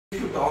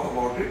talk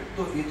about it,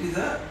 so it is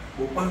a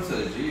open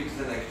surgery, it is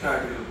an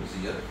extra-articular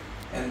procedure,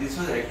 and this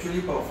was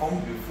actually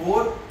performed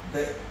before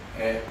the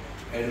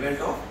advent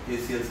of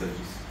ACL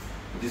surgeries.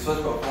 This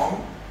was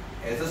performed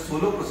as a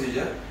solo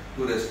procedure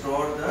to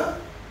restore the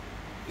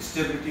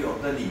stability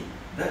of the knee,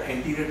 the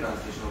anterior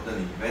translation of the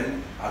knee.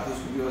 When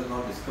arthroscopy was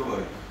not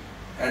discovered,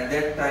 at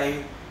that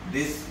time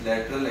this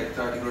lateral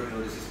extra-articular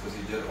tenodesis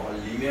procedure or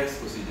lemaire's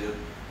procedure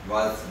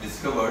was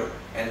discovered,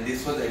 and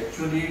this was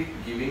actually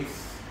giving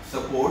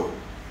support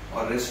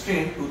or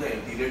restraint to the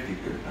anterior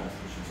tibial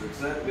translation. So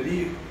it's a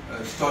very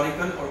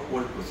historical or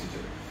old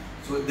procedure.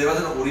 So there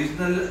was an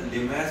original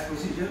lemaire's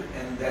procedure,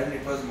 and then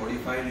it was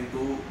modified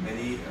into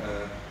many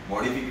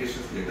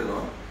modifications later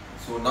on.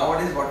 So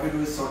nowadays what we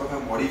do is sort of a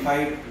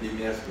modified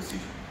lemaire's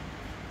procedure.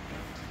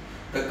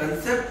 The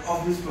concept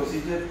of this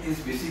procedure is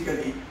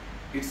basically,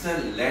 it's a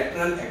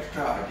lateral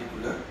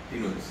extra-articular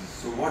tenodesis.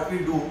 So what we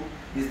do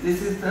is,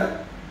 this is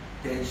the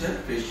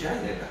tensor fascia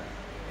lata,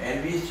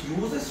 and we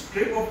use a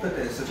strip of the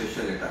tensor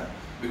fascia lata,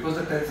 because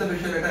the tensor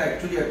fascia lata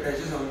actually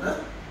attaches on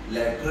the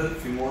lateral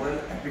femoral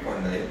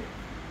epicondyle,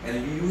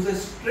 and we use a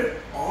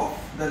strip of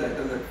the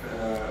lateral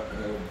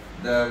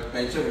the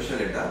tensor fascia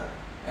lata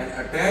and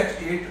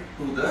attach it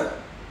to the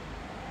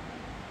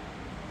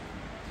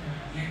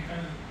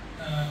lateral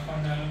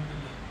condyle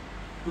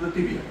to the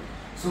tibia.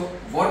 So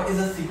what is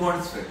a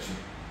Sigon's fracture?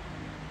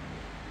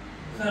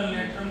 Sir,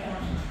 lateral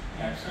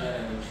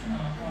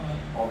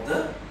of the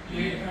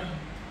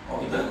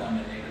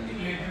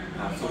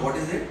so what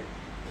is it?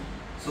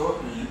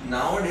 So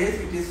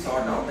nowadays it is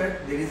sought out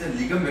that there is a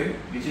ligament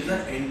which is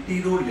an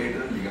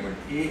anterolateral ligament,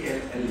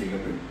 ALL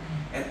ligament.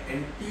 An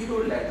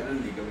anterolateral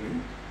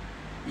ligament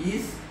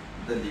is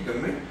the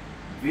ligament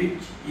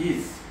which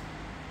is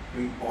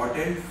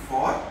important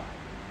for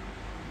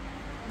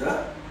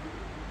the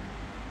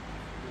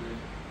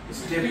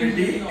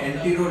stability,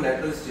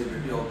 anterolateral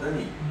stability of the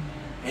knee.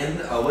 And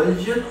the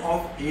avulsion of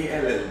ALL,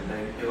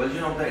 the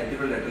avulsion of the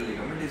anterolateral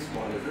ligament, is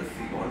called as a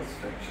Sigon's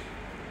fracture.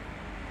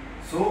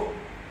 So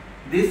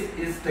this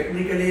is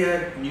technically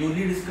a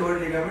newly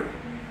discovered ligament,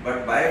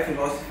 but by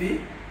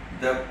philosophy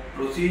the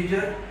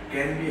procedure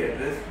can be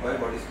addressed by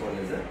what is called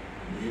as a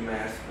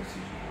lemaire's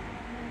procedure.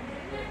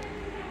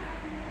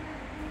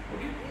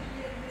 Okay.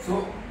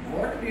 So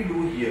what we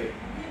do here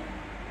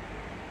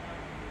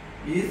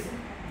is,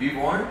 we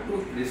want to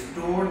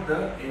restore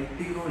the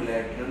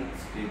anterolateral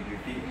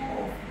stability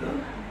of the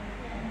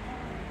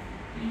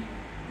knee.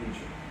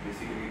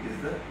 Basically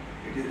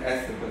it is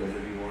as simple as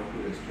that we want to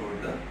restore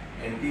the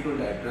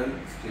anterolateral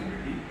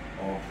stability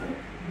of the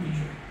knee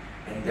joint,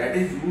 and that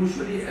is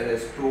usually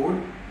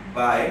restored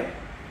by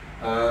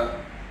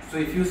so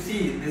if you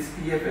see this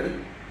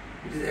TFL,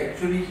 it is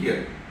actually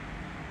here,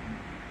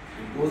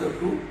 it goes up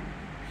to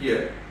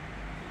here,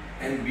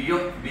 and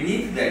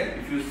beneath that,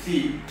 if you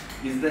see,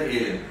 is the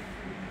ALL.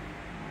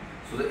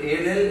 So the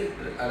ALL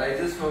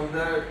arises from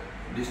the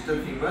distal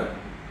femur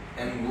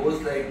and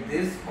goes like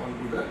this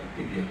onto the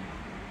tibia,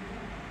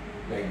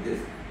 like this.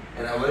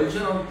 And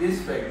avulsion of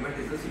this fragment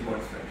is the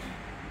Sigon's fracture.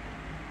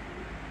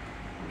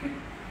 Okay.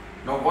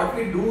 Now what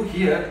we do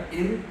here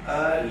in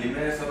a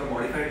lemaire's or a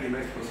modified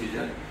lemaire's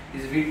procedure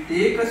is, we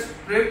take a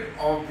strip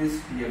of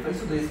this TFL.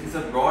 So this is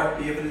a broad,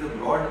 TFL is a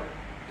broad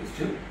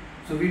strip.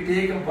 So we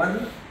take a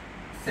 1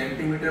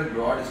 centimeter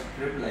broad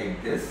strip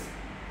like this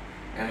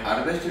and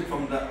harvest it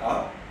from the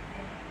up.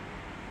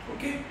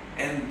 Okay,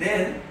 and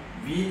then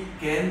we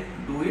can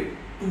do it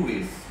two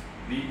ways.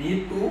 We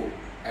need to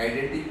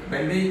identify,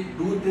 when we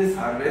do this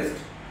harvest,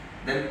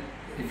 then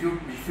if you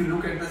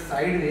look at the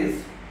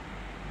sideways,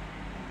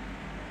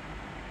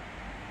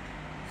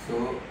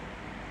 so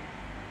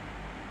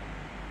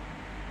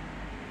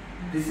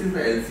this is the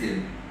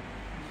LCL.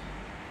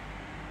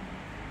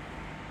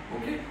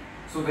 Okay,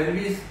 so when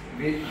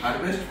we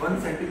harvest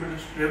 1 centimeter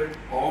strip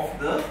of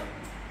the,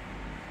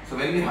 so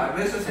when we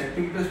harvest a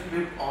centimeter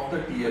strip of the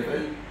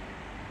TFL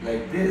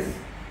like this,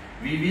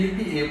 we will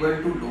be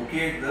able to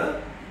locate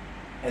the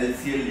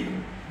LCL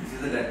ligament. This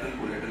is the lateral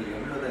collateral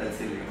ligament or the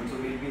LCL ligament. So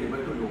we will be able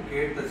to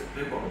locate the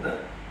strip of the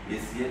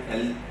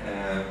LCL.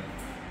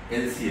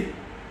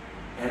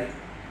 And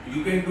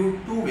you can do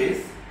two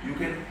ways. You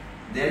can,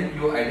 then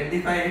you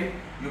identify it,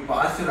 you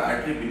pass your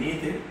artery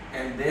beneath it,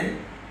 and then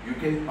you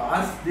can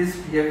pass this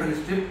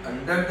TFL strip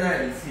under the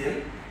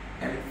LCL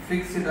and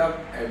fix it up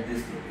at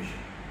this location.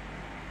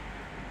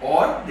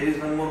 Or there is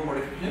one more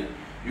modification,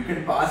 you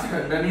can pass it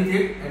underneath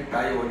it and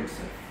tie over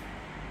itself.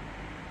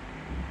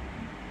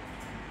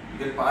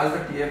 You can pass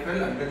the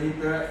TFL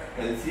underneath the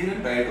LCL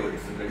and tie it over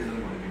itself. That is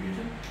one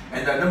modification.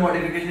 And the other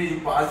modification is,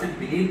 you pass it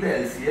beneath the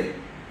LCL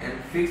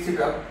and fix it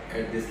up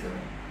at this level.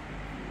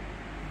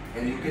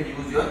 And you can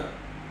use your,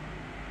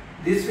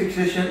 this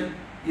fixation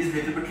is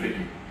little bit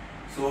tricky.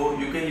 So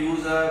you can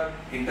use a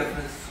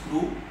interference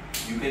screw,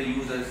 you can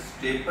use a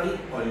staple,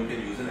 or you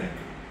can use an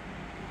anchor.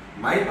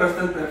 My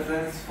personal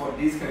preference for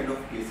these kind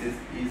of cases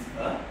is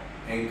a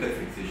anchor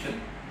fixation.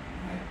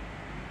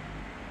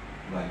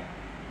 Why?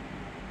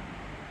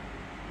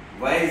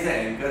 Why is the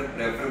anchor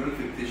preferable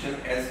fixation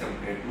as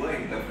compared to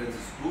an interference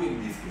screw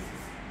in these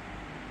cases?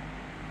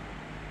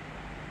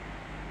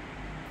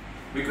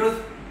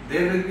 Because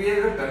there will be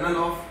a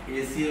tunnel of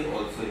ACL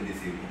also in this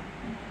area.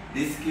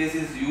 This case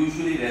is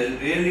usually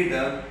rarely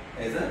done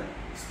as a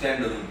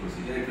standalone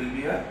procedure. It will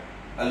be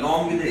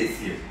along with the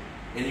ACL,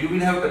 and you will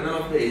have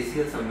tunnel of the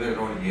ACL somewhere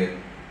around here.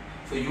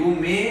 So you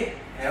may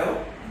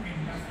have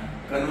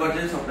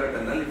convergence of the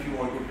tunnel. If you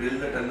want to drill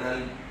the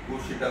tunnel,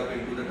 push it up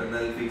into the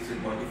tunnel,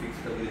 want to fix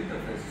it up with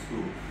interference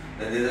screw,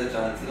 then there is a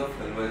chances of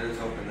convergence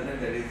of tunnel,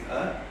 and that is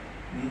a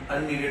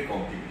unneeded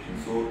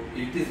complication. So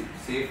it is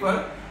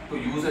safer to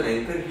use an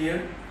anchor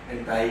here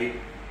and tie it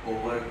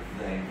over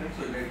the anchor,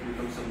 so that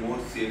becomes a more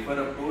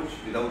safer approach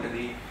without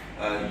any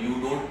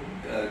you don't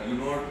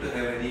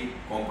have any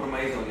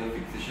compromise on your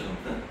fixation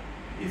of the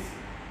AC.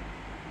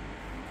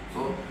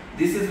 So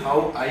this is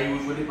how I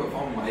usually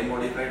perform my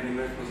modified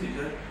lemaire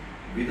procedure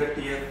with a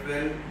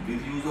TFL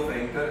with use of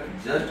anchor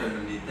just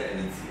underneath the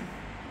LLC.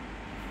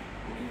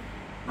 Okay.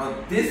 Now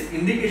this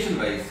indication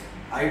wise,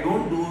 I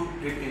don't do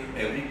it in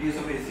every case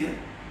of ACL,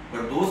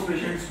 but those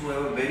patients who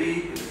have a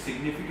very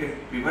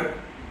significant pivot,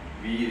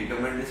 we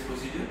recommend this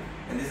procedure,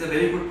 and this is a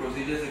very good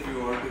procedure if you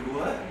want to do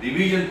a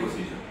revision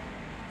procedure.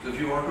 So if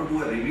you want to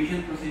do a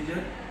revision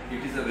procedure,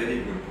 it is a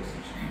very good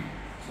procedure.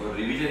 So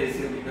revision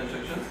ACL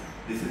reconstructions,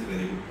 this is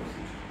very good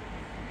procedure.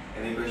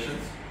 Any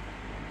questions?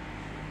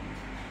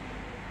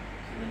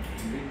 So the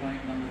entry point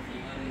on the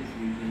femur is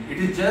usually...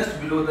 It is just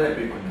below the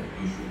epicondyle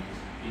usually.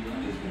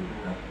 Just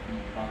below.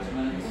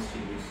 Proximal and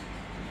posterior.